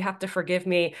finance, so you have to forgive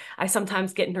me. I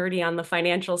sometimes get nerdy on the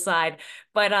financial side,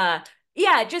 but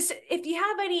yeah, just if you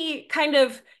have any kind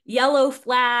of yellow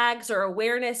flags or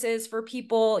awarenesses for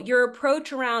people, your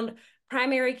approach around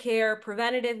primary care,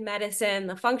 preventative medicine,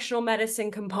 the functional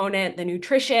medicine component, the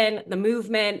nutrition, the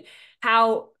movement,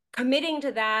 how committing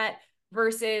to that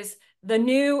versus the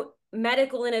new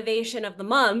medical innovation of the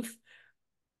month,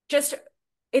 just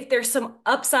if there's some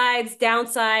upsides,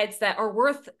 downsides that are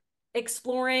worth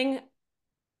exploring,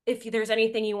 if there's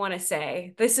anything you want to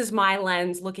say. This is my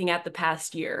lens looking at the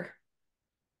past year.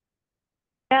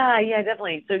 Yeah, yeah,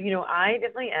 definitely. So, I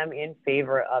definitely am in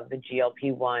favor of the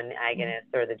GLP-1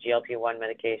 agonists or the GLP-1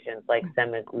 medications like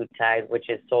semaglutide, which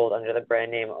is sold under the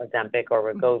brand name Ozempic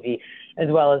or Wegovy, as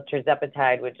well as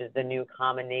tirzepatide, which is the new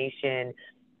combination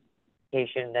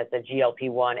medication that's a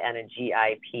GLP-1 and a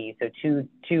GIP. So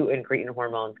two incretin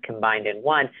hormones combined in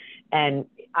one. And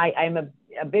I'm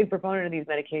a big proponent of these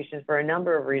medications for a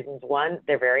number of reasons. One,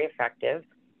 they're very effective,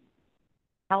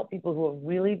 help people who have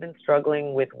really been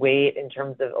struggling with weight in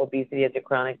terms of obesity as a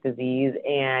chronic disease.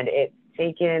 And it's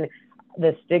taken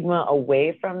the stigma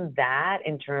away from that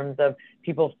in terms of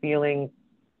people feeling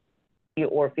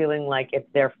or feeling like it's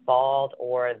their fault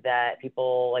or that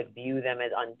people like view them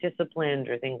as undisciplined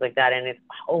or things like that. And it's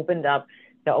opened up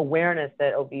the awareness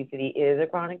that obesity is a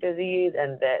chronic disease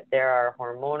and that there are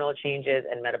hormonal changes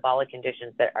and metabolic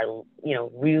conditions that are,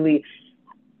 really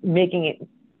making it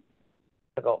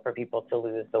difficult for people to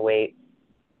lose the weight,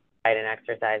 diet, and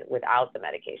exercise without the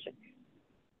medication.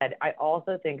 And I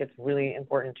also think it's really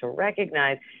important to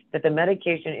recognize that the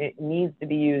medication, it needs to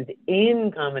be used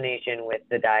in combination with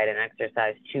the diet and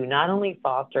exercise to not only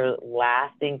foster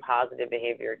lasting positive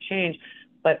behavior change,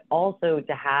 but also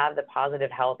to have the positive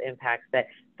health impacts that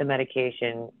the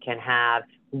medication can have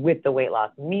with the weight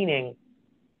loss, meaning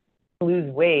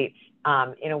lose weight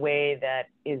in a way that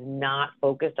is not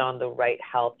focused on the right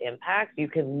health impacts. You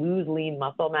can lose lean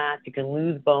muscle mass, you can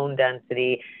lose bone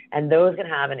density, and those can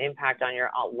have an impact on your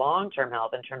long-term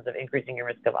health in terms of increasing your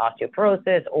risk of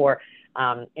osteoporosis or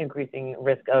increasing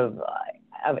risk of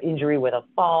injury with a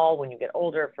fall when you get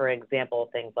older, for example,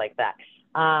 things like that.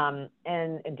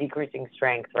 And decreasing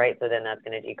strength, right? So then that's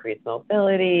going to decrease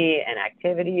mobility and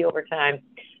activity over time.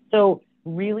 So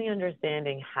really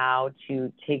understanding how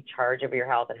to take charge of your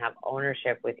health and have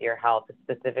ownership with your health,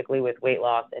 specifically with weight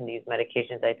loss and these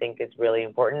medications, I think is really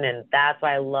important. And that's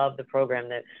why I love the program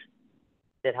that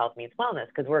Health Meets Wellness,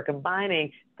 because we're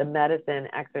combining the medicine,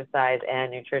 exercise,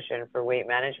 and nutrition for weight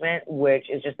management, which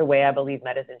is just the way I believe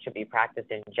medicine should be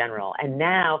practiced in general. And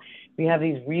now we have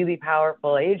these really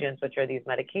powerful agents, which are these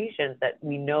medications that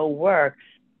we know work.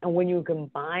 And when you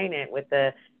combine it with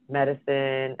the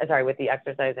with the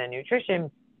exercise and nutrition,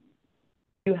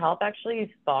 you help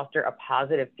actually foster a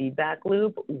positive feedback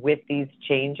loop with these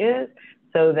changes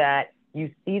so that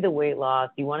you see the weight loss,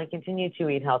 you want to continue to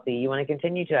eat healthy, you want to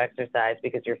continue to exercise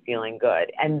because you're feeling good.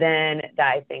 And then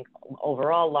that, I think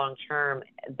overall, long term,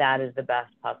 that is the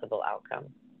best possible outcome.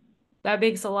 That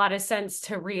makes a lot of sense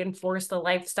to reinforce the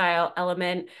lifestyle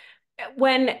element.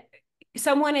 When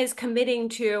someone is committing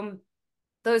to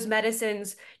those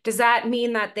medicines, does that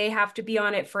mean that they have to be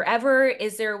on it forever?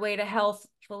 Is there a way to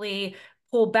healthfully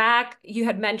pull back? You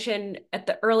had mentioned at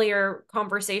the earlier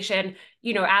conversation,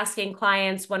 asking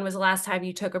clients, when was the last time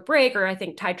you took a break, or I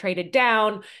think titrated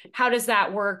down? How does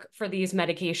that work for these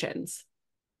medications?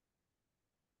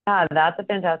 Yeah, that's a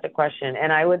fantastic question.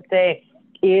 And I would say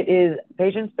it is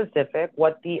patient specific.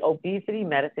 What the obesity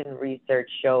medicine research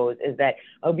shows is that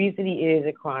obesity is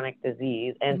a chronic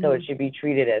disease, and so it should be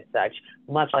treated as such,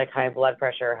 much like high blood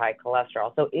pressure or high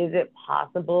cholesterol. So is it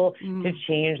possible to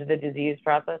change the disease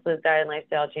process with diet and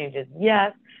lifestyle changes?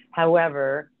 Yes.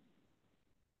 However,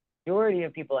 majority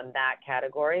of people in that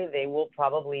category, they will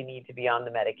probably need to be on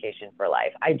the medication for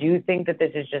life. I do think that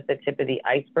this is just the tip of the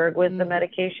iceberg with the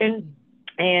medication.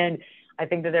 And I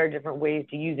think that there are different ways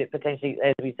to use it, potentially,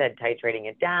 as we said, titrating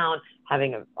it down,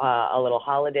 having a little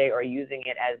holiday, or using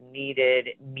it as needed,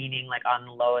 meaning like on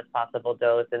the lowest possible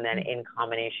dose, and then in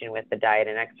combination with the diet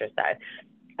and exercise.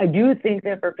 I do think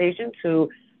that for patients who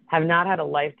have not had a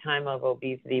lifetime of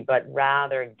obesity, but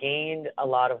rather gained a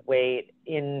lot of weight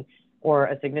or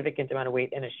a significant amount of weight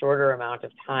in a shorter amount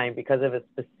of time because of a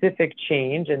specific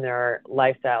change in their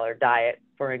lifestyle or diet,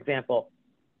 for example,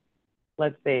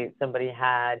 let's say somebody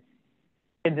had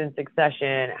kids in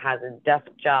succession, has a desk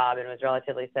job, and was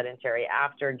relatively sedentary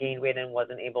after gained weight and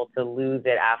wasn't able to lose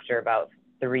it after about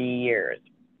 3 years.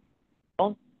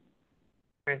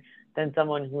 Than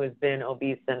someone who has been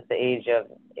obese since the age of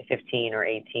 15 or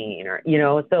 18, or,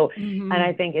 and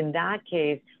I think in that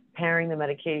case, pairing the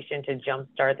medication to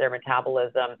jumpstart their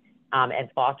metabolism and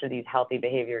foster these healthy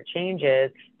behavior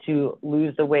changes to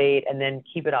lose the weight and then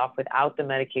keep it off without the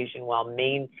medication while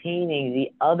maintaining the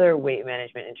other weight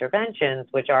management interventions,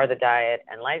 which are the diet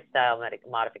and lifestyle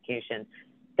modifications.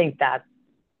 I think that's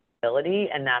ability,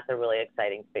 and that's a really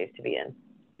exciting space to be in.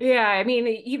 Yeah, I mean,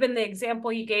 even the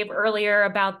example you gave earlier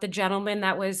about the gentleman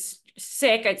that was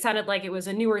sick, it sounded like it was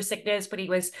a newer sickness, but he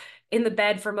was in the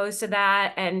bed for most of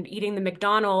that and eating the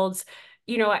McDonald's,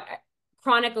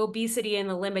 chronic obesity and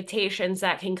the limitations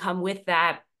that can come with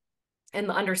that, and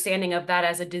the understanding of that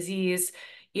as a disease.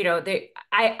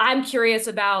 I'm curious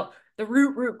about the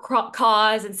root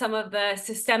cause and some of the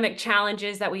systemic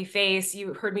challenges that we face.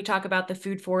 You heard me talk about the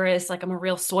food forest, like I'm a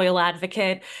real soil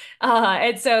advocate.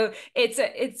 And so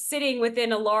it's sitting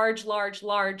within a large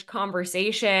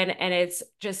conversation, and it's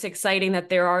just exciting that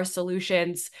there are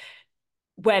solutions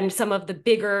when some of the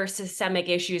bigger systemic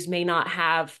issues may not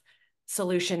have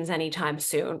solutions anytime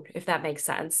soon, if that makes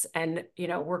sense. And,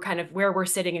 we're kind of where we're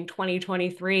sitting in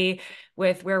 2023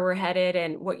 with where we're headed,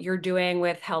 and what you're doing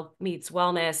with Health Meets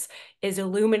Wellness is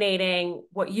illuminating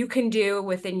what you can do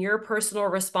within your personal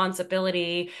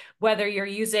responsibility, whether you're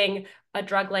using a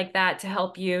drug like that to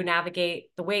help you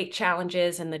navigate the weight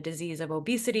challenges and the disease of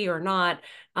obesity or not.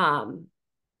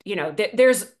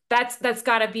 That's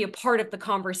got to be a part of the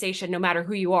conversation, no matter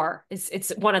who you are. It's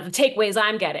one of the takeaways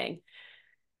I'm getting.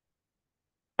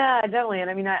 Yeah, definitely.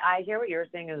 And I mean, I hear what you're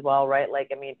saying as well, right?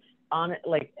 Like, I mean,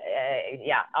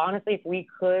 yeah, honestly, if we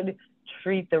could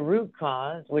treat the root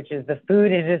cause, which is the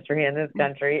food industry in this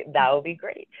country, that would be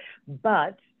great.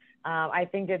 But I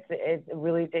think it's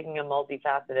really taking a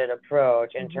multifaceted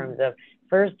approach in terms of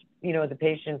first, the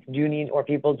patients do need, or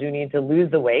people do need to lose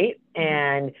the weight.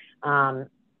 And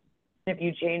if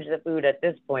you change the food at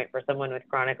this point for someone with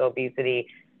chronic obesity,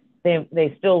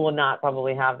 they still will not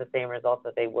probably have the same results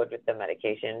that they would with the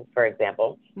medication, for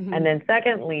example. And then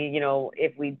secondly,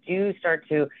 if we do start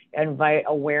to invite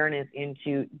awareness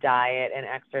into diet and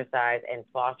exercise and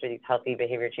foster these healthy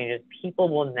behavior changes, people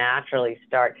will naturally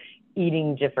start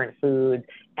eating different foods,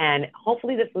 and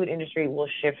hopefully the food industry will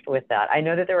shift with that. I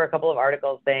know that there were a couple of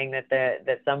articles saying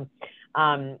that some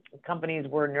companies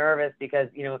were nervous because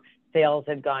sales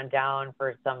had gone down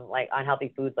for some like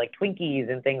unhealthy foods like Twinkies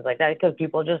and things like that, because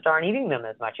people just aren't eating them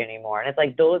as much anymore. And it's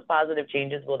like those positive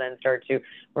changes will then start to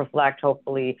reflect,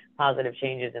 hopefully, positive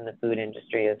changes in the food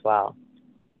industry as well.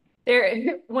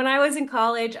 When I was in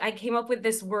college, I came up with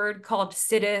this word called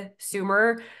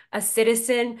citizumer, a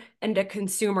citizen and a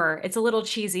consumer. It's a little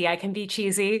cheesy. I can be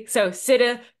cheesy. So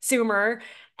citizumer.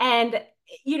 And,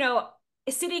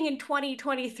 sitting in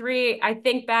 2023, I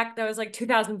think back, that was like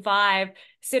 2005,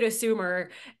 citizumer.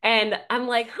 And I'm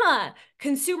like,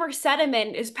 consumer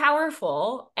sentiment is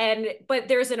powerful. But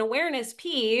there's an awareness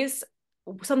piece,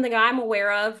 something I'm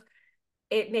aware of.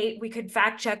 We could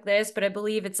fact check this, but I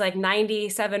believe it's like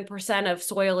 97% of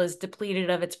soil is depleted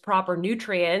of its proper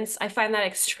nutrients. I find that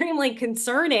extremely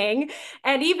concerning.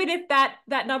 And even if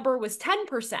that number was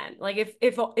 10%, like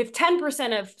if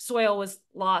 10% of soil was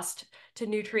lost to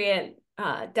nutrient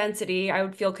density, I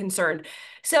would feel concerned.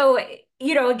 So,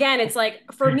 again, it's like,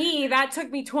 for me, that took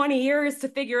me 20 years to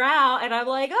figure out. And I'm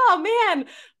like, oh man,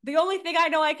 the only thing I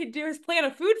know I could do is plant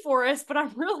a food forest, but I'm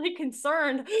really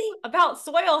concerned about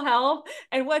soil health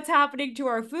and what's happening to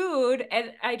our food.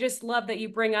 And I just love that you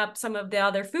bring up some of the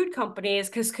other food companies,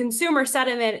 because consumer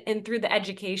sentiment and through the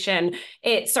education,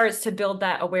 it starts to build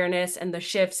that awareness and the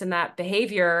shifts in that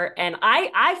behavior. And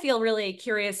I feel really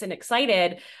curious and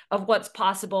excited of what's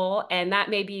possible. And that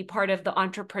may be part of the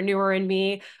entrepreneur in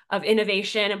me, of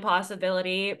innovation and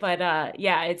possibility. But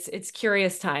yeah, it's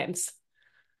curious times.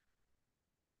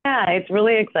 Yeah, it's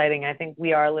really exciting. I think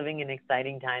we are living in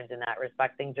exciting times in that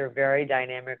respect. Things are very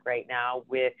dynamic right now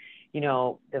with,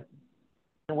 the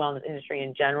wellness industry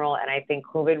in general. And I think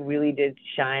COVID really did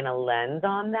shine a lens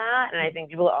on that. And I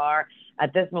think people are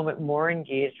at this moment more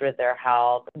engaged with their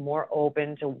health, more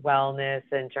open to wellness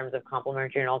in terms of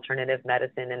complementary and alternative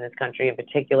medicine in this country in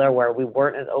particular, where we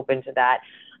weren't as open to that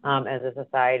as a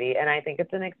society. And I think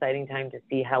it's an exciting time to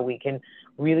see how we can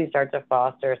really start to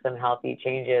foster some healthy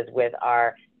changes with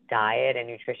our diet and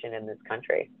nutrition in this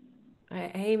country.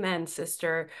 Amen,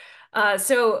 sister.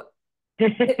 So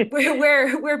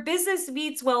where business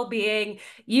meets well-being,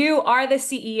 you are the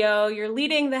CEO, you're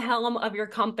leading the helm of your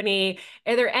company.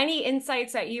 Are there any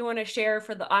insights that you want to share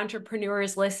for the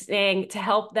entrepreneurs listening to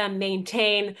help them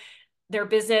maintain their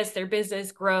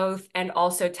business growth, and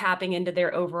also tapping into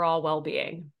their overall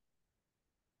well-being?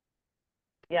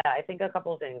 Yeah, I think a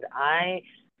couple of things. I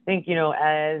think,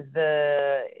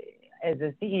 as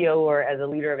a CEO or as a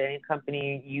leader of any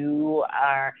company,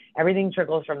 everything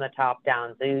trickles from the top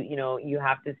down. So, you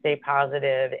have to stay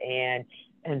positive and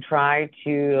try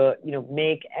to,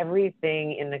 make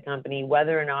everything in the company,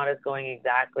 whether or not it's going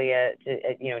exactly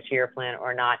to your plan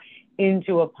or not,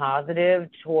 into a positive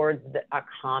towards a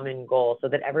common goal, so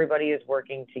that everybody is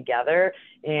working together,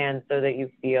 and so that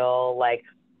you feel like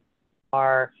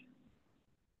are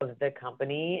of the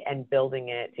company and building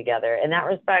it together. In that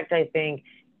respect, I think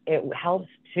it helps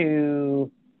to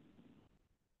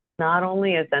not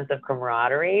only a sense of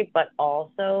camaraderie, but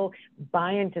also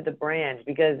buy into the brand,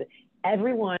 because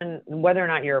everyone, whether or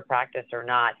not you're a practice or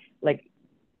not, like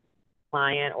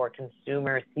client or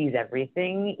consumer sees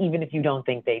everything, even if you don't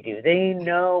think they do. They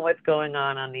know what's going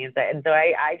on the inside. And so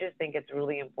I just think it's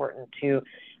really important to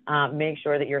make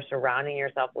sure that you're surrounding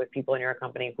yourself with people in your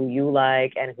company who you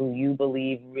like and who you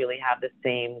believe really have the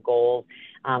same goals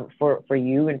for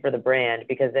you and for the brand,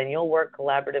 because then you'll work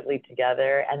collaboratively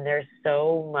together. And there's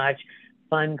so much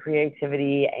fun,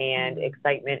 creativity, and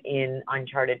excitement in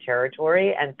uncharted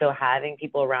territory. And so having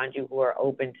people around you who are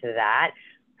open to that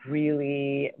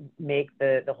really make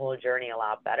the whole journey a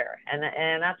lot better. And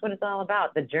that's what it's all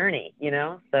about, the journey, you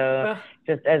know? So Ugh.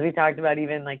 just as we talked about,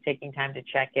 even like taking time to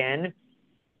check in,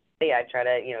 I try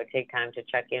to, take time to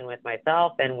check in with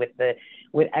myself and with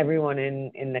everyone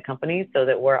in the company so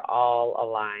that we're all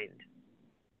aligned.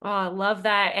 Oh, I love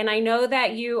that. And I know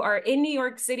that you are in New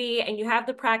York City and you have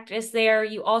the practice there.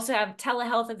 You also have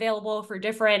telehealth available for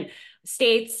different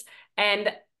states,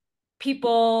 and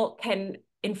people can,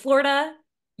 in Florida,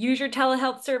 use your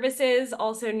telehealth services.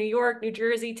 Also, New York, New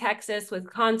Jersey, Texas,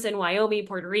 Wisconsin, Wyoming,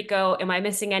 Puerto Rico. Am I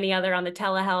missing any other on the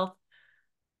telehealth?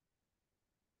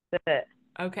 That's it.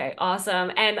 Okay,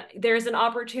 awesome. And there's an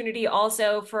opportunity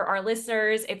also for our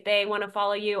listeners if they want to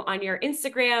follow you on your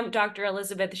Instagram, Dr.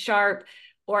 Elizabeth Sharp,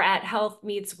 or at Health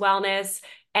Meets Wellness.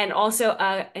 And also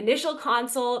a initial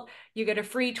consult, you get a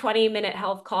free 20-minute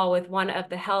health call with one of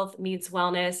the Health Meets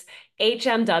Wellness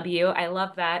HMW. I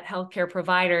love that, healthcare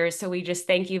providers. So we just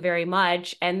thank you very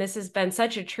much. And this has been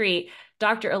such a treat.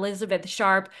 Dr. Elizabeth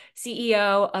Sharp,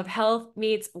 CEO of Health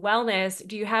Meets Wellness.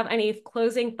 Do you have any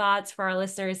closing thoughts for our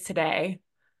listeners today?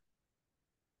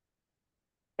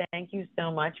 Thank you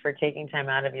so much for taking time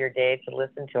out of your day to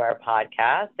listen to our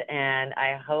podcast. And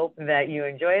I hope that you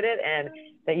enjoyed it and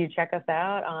that you check us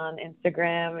out on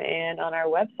Instagram and on our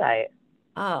website.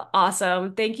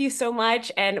 Awesome. Thank you so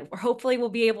much. And hopefully we'll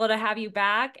be able to have you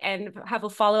back and have a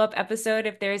follow-up episode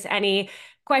if there's any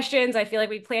questions. I feel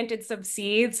like we planted some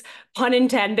seeds, pun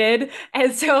intended.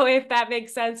 And so if that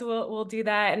makes sense, we'll do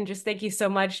that. And just thank you so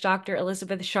much, Dr.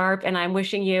 Elizabeth Sharp. And I'm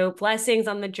wishing you blessings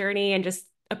on the journey and just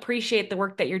appreciate the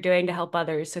work that you're doing to help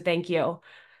others. So thank you.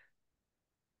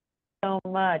 So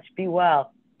much. Be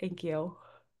well. Thank you.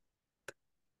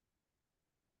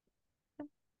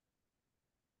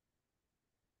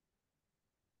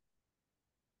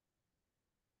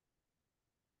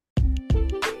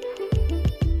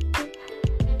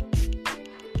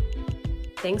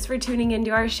 Thanks for tuning into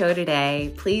our show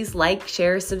today. Please like,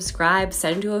 share, subscribe,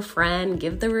 send to a friend,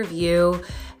 give the review.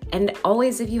 And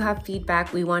always, if you have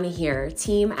feedback, we want to hear.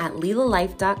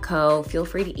 team@lilalife.co. Feel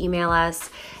free to email us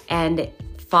and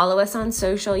follow us on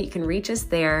social. You can reach us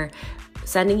there.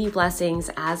 Sending you blessings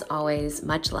as always.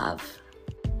 Much love.